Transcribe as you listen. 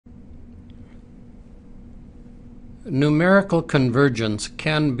Numerical convergence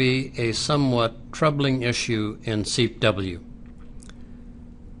can be a somewhat troubling issue in SEEP-W.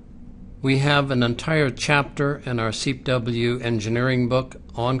 We have an entire chapter in our SEEP-W engineering book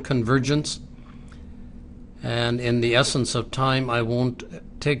on convergence, and in the essence of time I won't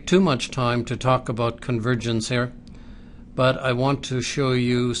take too much time to talk about convergence here, but I want to show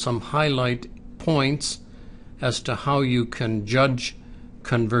you some highlight points as to how you can judge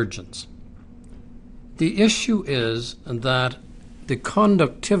convergence. The issue is that the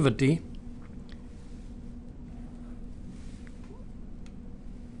conductivity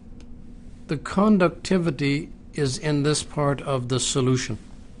is in this part of the solution.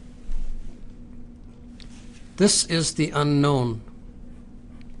 This is the unknown.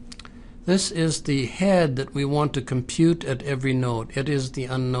 This is the head that we want to compute at every node. It is the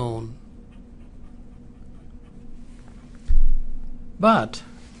unknown. But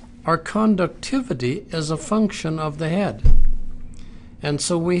our conductivity is a function of the head. And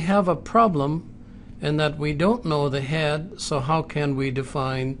so we have a problem in that we don't know the head, so how can we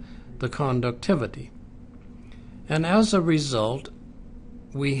define the conductivity? And as a result,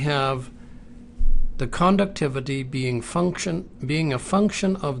 we have the conductivity being a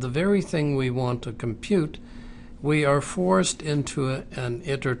function of the very thing we want to compute. We are forced into an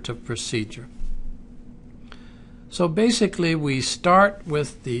iterative procedure. So basically we start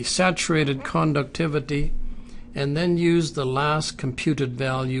with the saturated conductivity and then use the last computed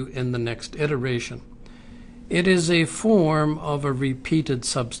value in the next iteration. It is a form of a repeated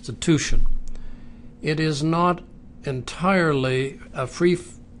substitution. It is not entirely a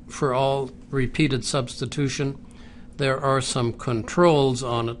free-for-all repeated substitution. There are some controls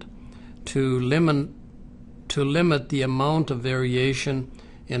on it to limit the amount of variation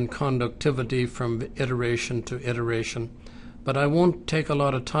in conductivity from iteration to iteration, but I won't take a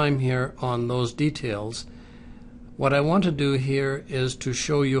lot of time here on those details. What I want to do here is to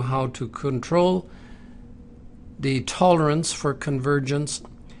show you how to control the tolerance for convergence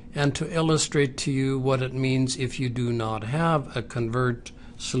and to illustrate to you what it means if you do not have a converged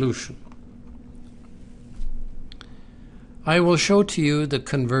solution. I will show to you the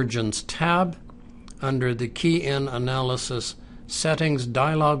Convergence tab under the Key-In Analysis Settings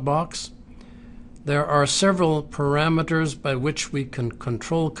dialog box. There are several parameters by which we can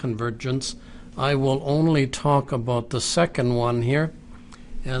control convergence. I will only talk about the second one here,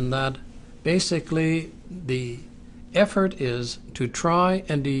 and that basically the effort is to try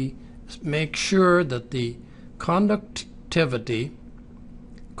and make sure that the conductivity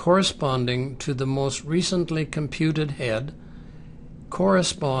corresponding to the most recently computed head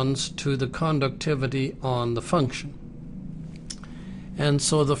corresponds to the conductivity on the function. And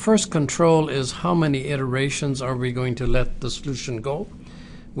so the first control is how many iterations are we going to let the solution go.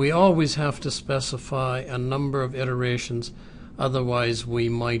 We always have to specify a number of iterations, otherwise we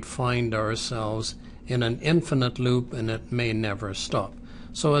might find ourselves in an infinite loop and it may never stop.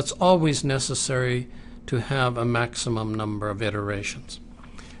 So it's always necessary to have a maximum number of iterations.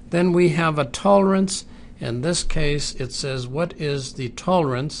 Then we have a tolerance. In this case it says what is the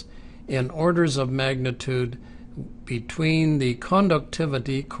tolerance in orders of magnitude between the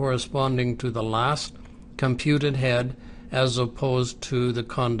conductivity corresponding to the last computed head as opposed to the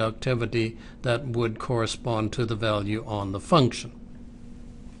conductivity that would correspond to the value on the function.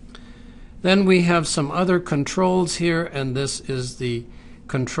 Then we have some other controls here, and this is the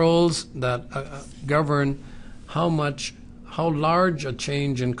controls that govern how large a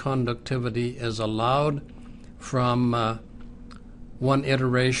change in conductivity is allowed from one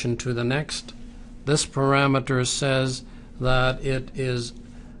iteration to the next. This parameter says that it is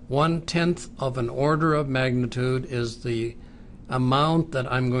 1/10 of an order of magnitude is the amount that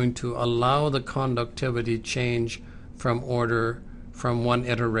I'm going to allow the conductivity change from one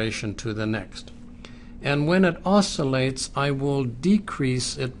iteration to the next. And when it oscillates, I will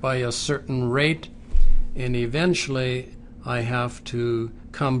decrease it by a certain rate, and eventually I have to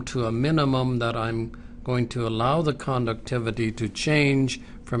come to a minimum that I'm going to allow the conductivity to change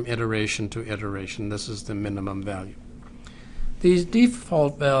from iteration to iteration. This is the minimum value. These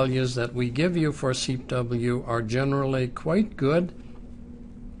default values that we give you for SEEP-W are generally quite good,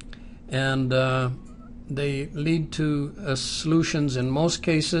 and they lead to solutions in most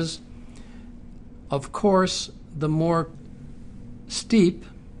cases. Of course, the more steep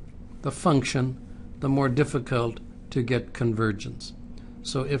the function, the more difficult to get convergence.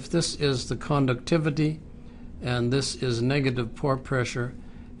 So if this is the conductivity and this is negative pore pressure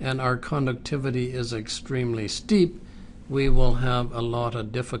and our conductivity is extremely steep, we will have a lot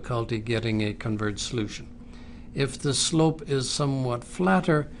of difficulty getting a converged solution. If the slope is somewhat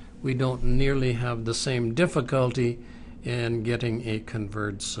flatter, we don't nearly have the same difficulty in getting a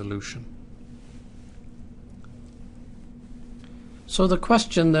converged solution. So the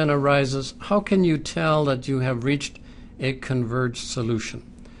question then arises, how can you tell that you have reached a converged solution?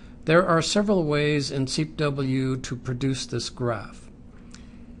 There are several ways in SEEP-W to produce this graph.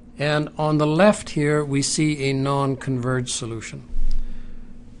 And on the left here we see a non-converged solution.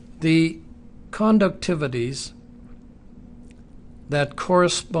 The conductivities that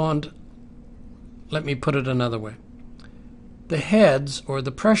correspond, let me put it another way. The heads, or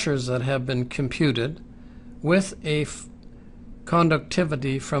the pressures that have been computed with a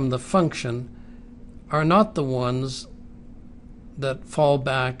conductivity from the function, are not the ones that fall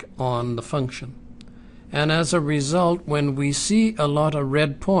back on the function. And as a result, when we see a lot of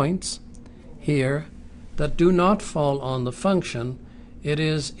red points here that do not fall on the function, it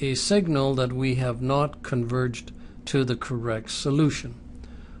is a signal that we have not converged to the correct solution.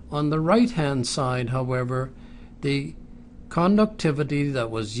 On the right-hand side, however, the conductivity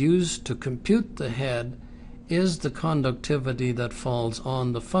that was used to compute the head is the conductivity that falls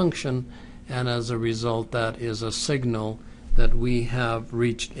on the function, and as a result that is a signal that we have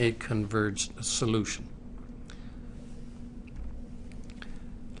reached a converged solution.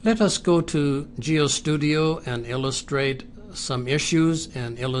 Let us go to GeoStudio and illustrate some issues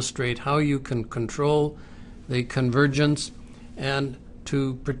and illustrate how you can control the convergence, and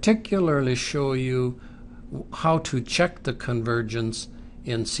to particularly show you how to check the convergence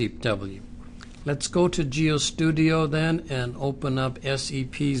in SEEP-W. Let's go to GeoStudio then and open up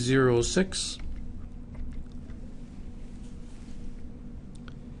SEEP-06.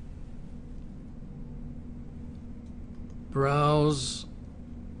 Browse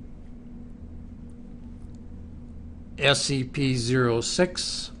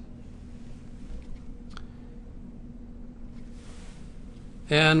SEEP-06,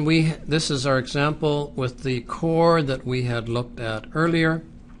 and this is our example with the core that we had looked at earlier.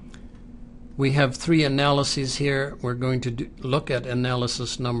 We have three analyses here. We're going to look at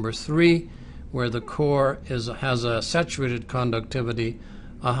analysis number 3, where the core has a saturated conductivity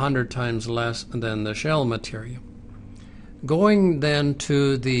 100 times less than the shell material. Going then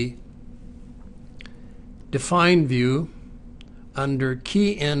to the define view, under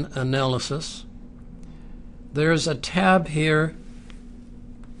key in analysis, there's a tab here,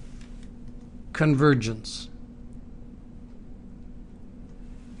 convergence.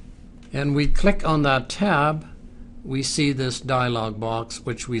 And we click on that tab, we see this dialog box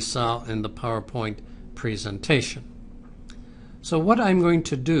which we saw in the PowerPoint presentation. So what I'm going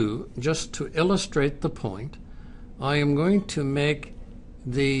to do, just to illustrate the point, I am going to make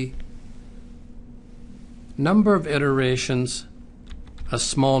the number of iterations a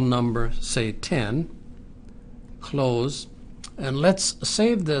small number, say 10, close, and let's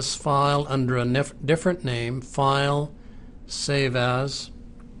save this file under a different name, File, Save As.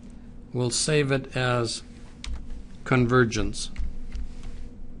 We'll save it as Convergence.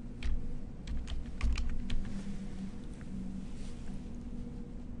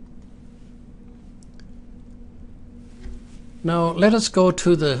 Now let us go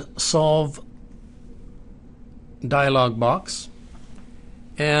to the Solve dialog box,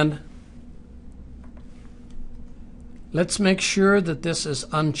 and let's make sure that this is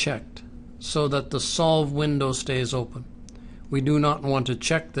unchecked so that the Solve window stays open. We do not want to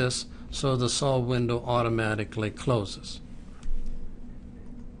check this, so the Solve window automatically closes.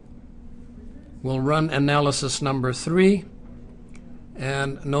 We'll run analysis number 3,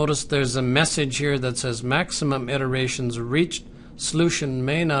 and notice there's a message here that says maximum iterations reached, solution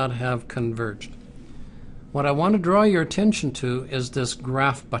may not have converged. What I want to draw your attention to is this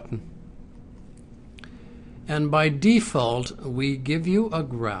graph button. And by default, we give you a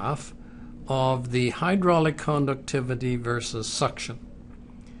graph of the hydraulic conductivity versus suction.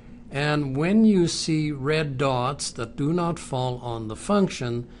 And when you see red dots that do not fall on the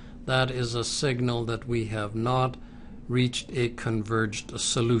function, that is a signal that we have not reached a converged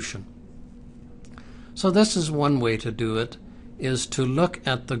solution. So this is one way to do it, is to look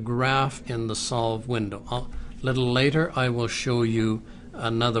at the graph in the Solve window. A little later I will show you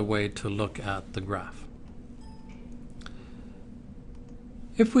another way to look at the graph.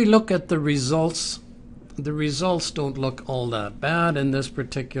 If we look at the results don't look all that bad in this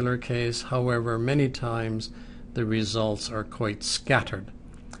particular case. However, many times the results are quite scattered.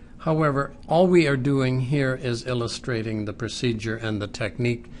 However, all we are doing here is illustrating the procedure and the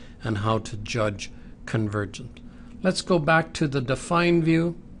technique and how to judge convergence. Let's go back to the Define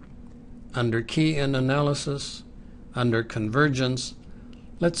view, under Key in Analysis, under Convergence.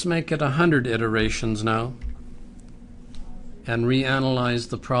 Let's make it 100 iterations now. and reanalyze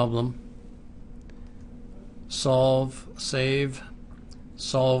the problem. Solve, save,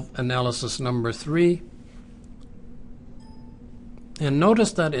 solve analysis number 3. And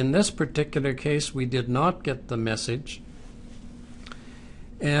notice that in this particular case we did not get the message.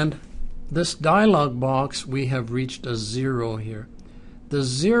 And this dialog box, we have reached a 0 here. The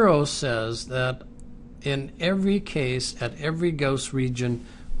 0 says that in every case, at every Gauss region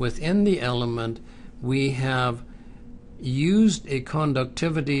within the element, we have used a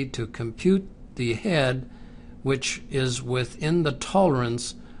conductivity to compute the head, which is within the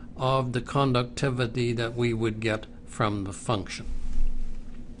tolerance of the conductivity that we would get from the function.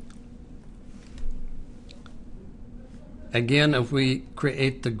 Again, if we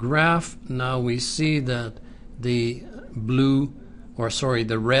create the graph, now we see that the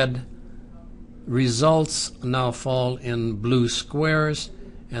red results now fall in blue squares,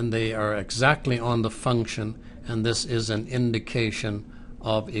 and they are exactly on the function, and this is an indication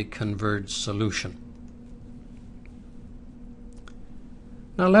of a converged solution.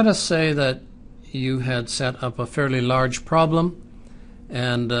 Now let us say that you had set up a fairly large problem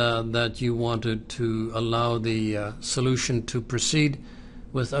and that you wanted to allow the solution to proceed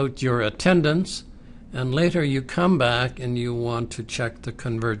without your attendance, and later you come back and you want to check the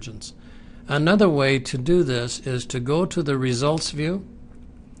convergence. Another way to do this is to go to the results view,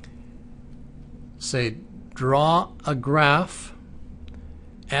 say draw a graph,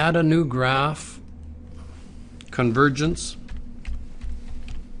 add a new graph, convergence.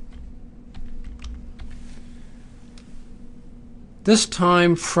 This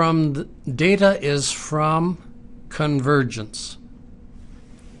time data is from convergence.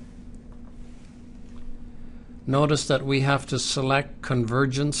 Notice that we have to select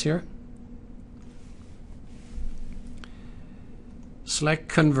convergence here. Select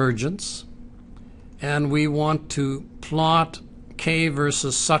convergence, and we want to plot K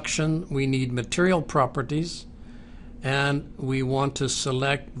versus suction. We need material properties, and we want to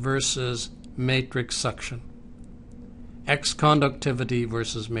select versus matrix suction. X conductivity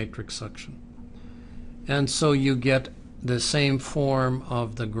versus matrix suction. And so you get the same form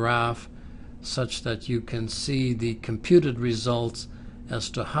of the graph such that you can see the computed results as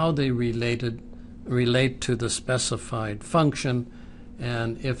to how they relate to the specified function,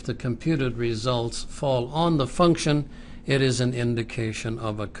 and if the computed results fall on the function, it is an indication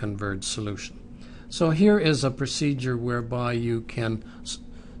of a converged solution. So here is a procedure whereby you can,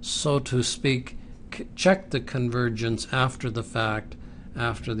 so to speak, check the convergence after the fact,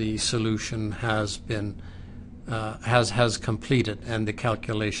 after the solution has been has completed and the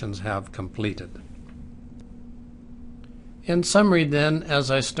calculations have completed. In summary then,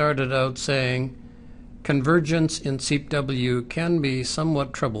 as I started out saying, convergence in SEEP-W can be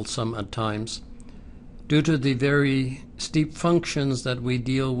somewhat troublesome at times due to the very steep functions that we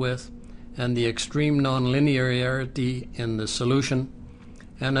deal with and the extreme nonlinearity in the solution.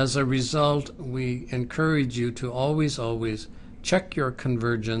 And as a result, we encourage you to always check your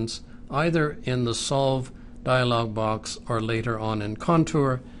convergence either in the Solve dialog box or later on in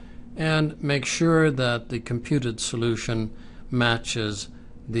Contour, and make sure that the computed solution matches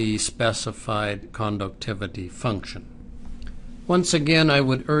the specified conductivity function. Once again, I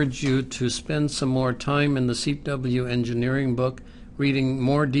would urge you to spend some more time in the SEEP-W engineering book reading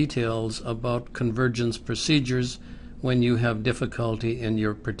more details about convergence procedures when you have difficulty in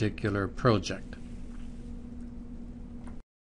your particular project.